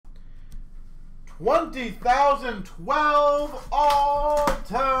2012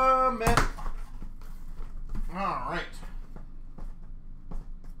 Ultimate. All right.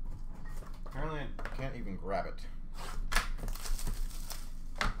 Apparently I can't even grab it.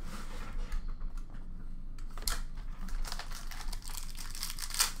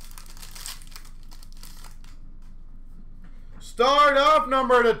 Start off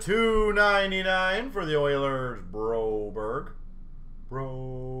number to 299 for the Oilers, Broberg.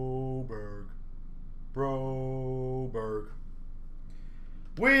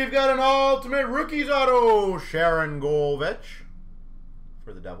 We've got an Ultimate Rookies Auto, Sharangovich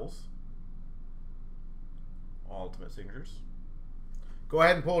for the Devils. Ultimate signatures. Go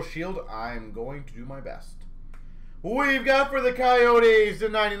ahead and pull Shield. I'm going to do my best. We've got for the Coyotes to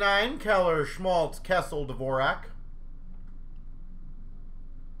 99, Keller, Schmaltz, Kessel, Dvorak.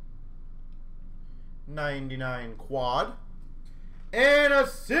 99 quad. And a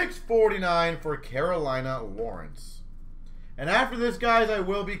 649 for Carolina, Lawrence. And after this, guys, I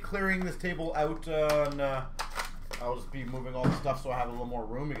will be clearing this table out. I'll just be moving all the stuff so I have a little more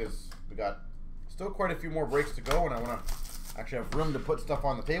room because we got still quite a few more breaks to go, and I want to actually have room to put stuff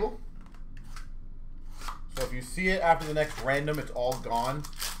on the table. So if you see it after the next random, it's all gone.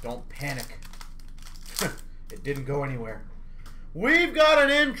 Don't panic. It didn't go anywhere. We've got an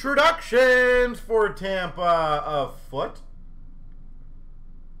introductions for Tampa of Foot.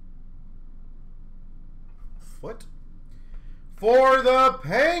 For the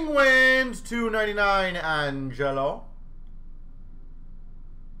Penguins, 299, Angelo.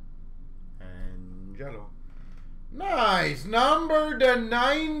 Nice. Number to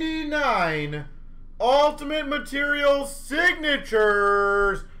 99. Ultimate Material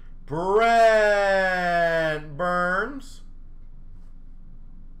Signatures, Brent Burns.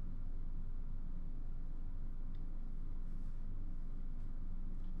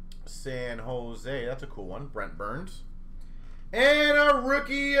 San Jose. That's a cool one. Brent Burns. And a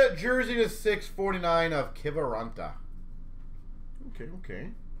rookie jersey to 649 of Kiviranta. Okay.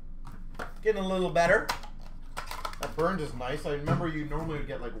 Getting a little better. That Burns is nice. I remember you normally would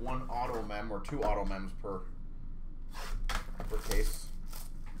get like one auto mem or two auto mems per case.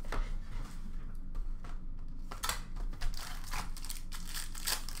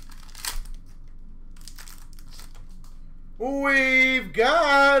 We've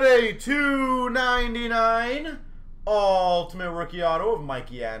got a 299 Ultimate Rookie Auto of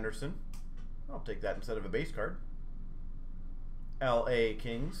Mikey Anderson. I'll take that instead of a base card. LA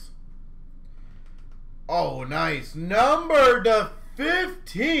Kings. Oh, nice. Number to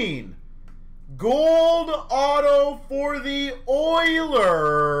 15. Gold Auto for the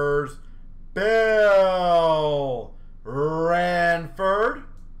Oilers, Bill Ranford.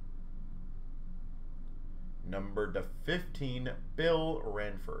 Number to 15, Bill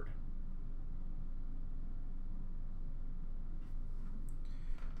Ranford.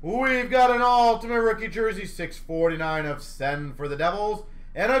 We've got an Ultimate Rookie Jersey, 649 of Sen for the Devils.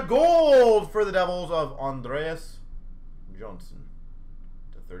 And a gold for the Devils of Andreas Johnson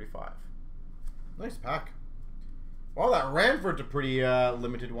to 35. Nice pack. Well, that Ranford's a pretty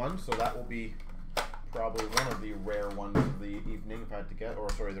limited one, so that will be probably one of the rare ones of the evening if I had to get. Or,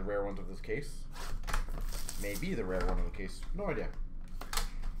 sorry, the rare ones of this case. Maybe the rare one of the case. No idea.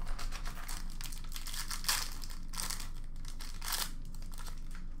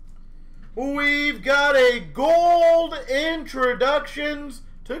 We've got a gold introductions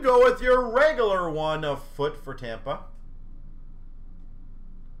to go with your regular one of Foot for Tampa.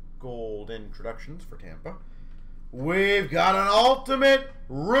 Gold introductions for Tampa. We've got an Ultimate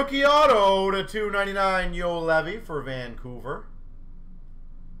Rookie Auto to 299 Yo Levy for Vancouver.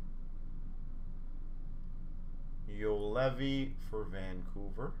 Yo Levy for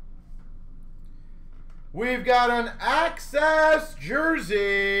Vancouver. We've got an Access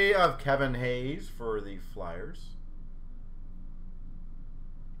jersey of Kevin Hayes for the Flyers.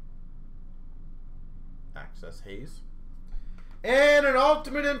 Access Hayes. And an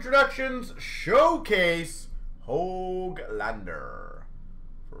Ultimate Introductions Showcase Höglander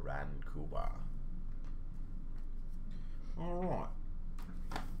for Vancouver. Alright.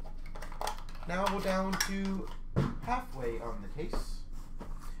 Now we're down to halfway on the case.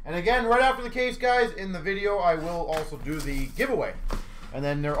 And again, right after the case, guys, in the video, I will also do the giveaway. And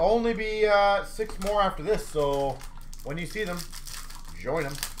then there'll only be 6 more after this, so when you see them, join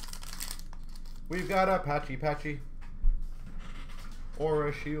them. We've got a Patchy. Or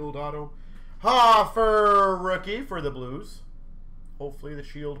a Shield Auto. Hoffer rookie for the Blues. Hopefully the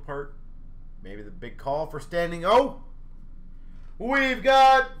Shield part. Maybe the big call for Standing O. We've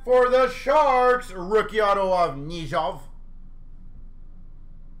got for the Sharks, rookie auto of Nijov.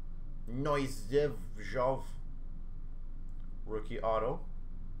 Noizevjov. Rookie auto.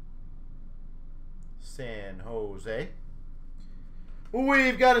 San Jose.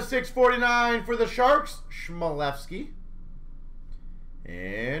 We've got a 649 for the Sharks. Schmalevsky.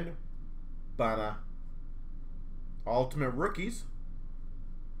 And Bana. Ultimate Rookies.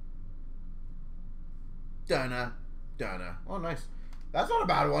 Donna. Oh, nice. That's not a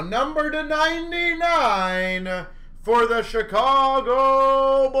bad one. Number to 99 for the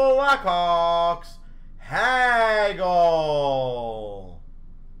Chicago Blackhawks. Hagel.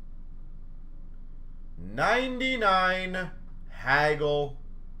 99 Hagel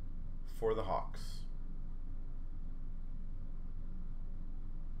for the Hawks.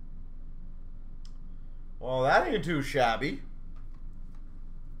 Well, that ain't too shabby.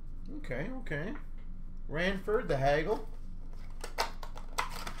 Okay. Ranford, the Hagel.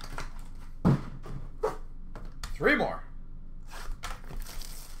 3 more.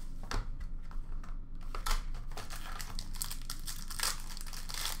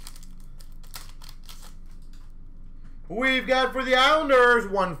 We've got for the Islanders,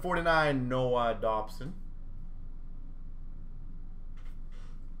 149, Noah Dobson.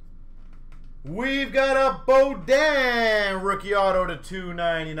 We've got a Baudin rookie auto to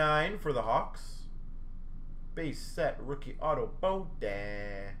 299 for the Hawks. Base set rookie auto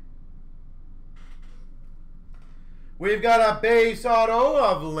Baudin. We've got a base auto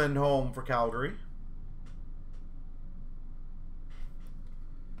of Lindholm for Calgary.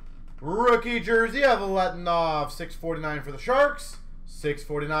 Rookie jersey of Letinov, 649 for the Sharks.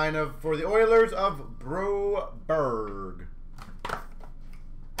 649 for the Oilers of Broberg.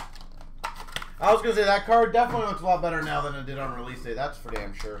 I was going to say, that card definitely looks a lot better now than it did on release day. That's for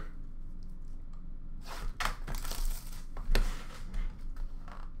damn sure.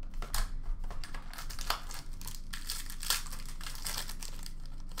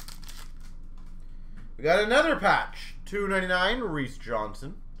 We got another patch. 299, Reese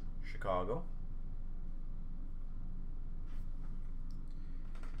Johnson, Chicago.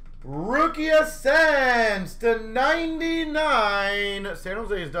 Rookie Ascents to 99. San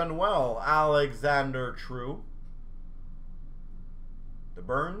Jose has done well. Alexander True. The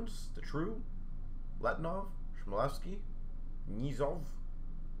Burns, the True. Letinov, Schmalevsky, Nizov.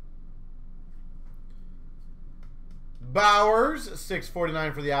 Bowers,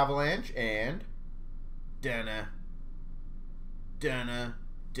 649 for the Avalanche. And Dana.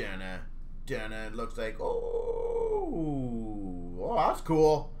 It looks like, oh, that's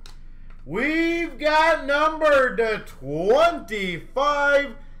cool. We've got numbered to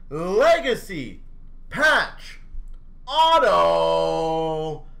 25 Legacy Patch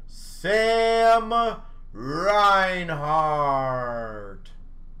Auto Sam Reinhart.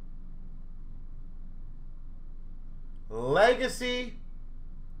 Legacy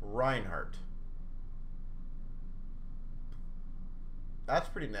Reinhart. That's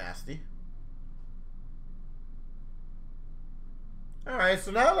pretty nasty. Alright,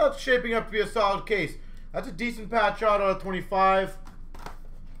 so now that's shaping up to be a solid case. That's a decent patch auto at 25.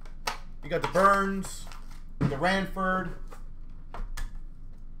 You got the Burns, the Ranford,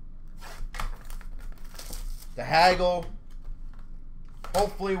 the Hagel.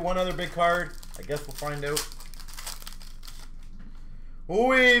 Hopefully one other big card. I guess we'll find out.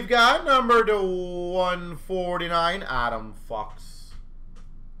 We've got number to 149, Adam Fox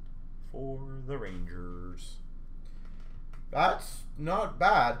for the Rangers. That's not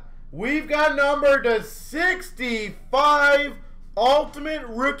bad. We've got number to 65 Ultimate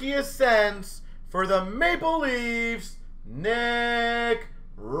Rookie Ascents for the Maple Leafs, Nick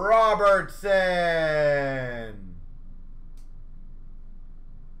Robertson.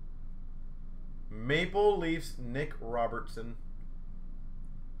 Maple Leafs, Nick Robertson.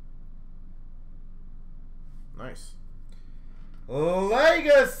 Nice.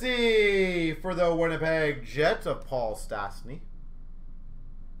 Legacy for the Winnipeg Jets of Paul Stastny.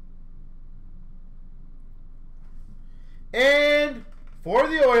 And for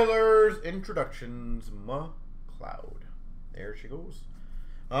the Oilers, introductions, McLeod. There she goes.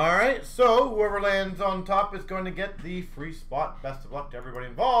 Alright, so whoever lands on top is going to get the free spot. Best of luck to everybody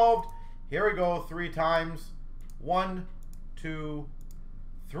involved. Here we go, 3 times. 1, 2,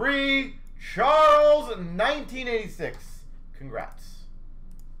 3. Charles, 1986. Congrats.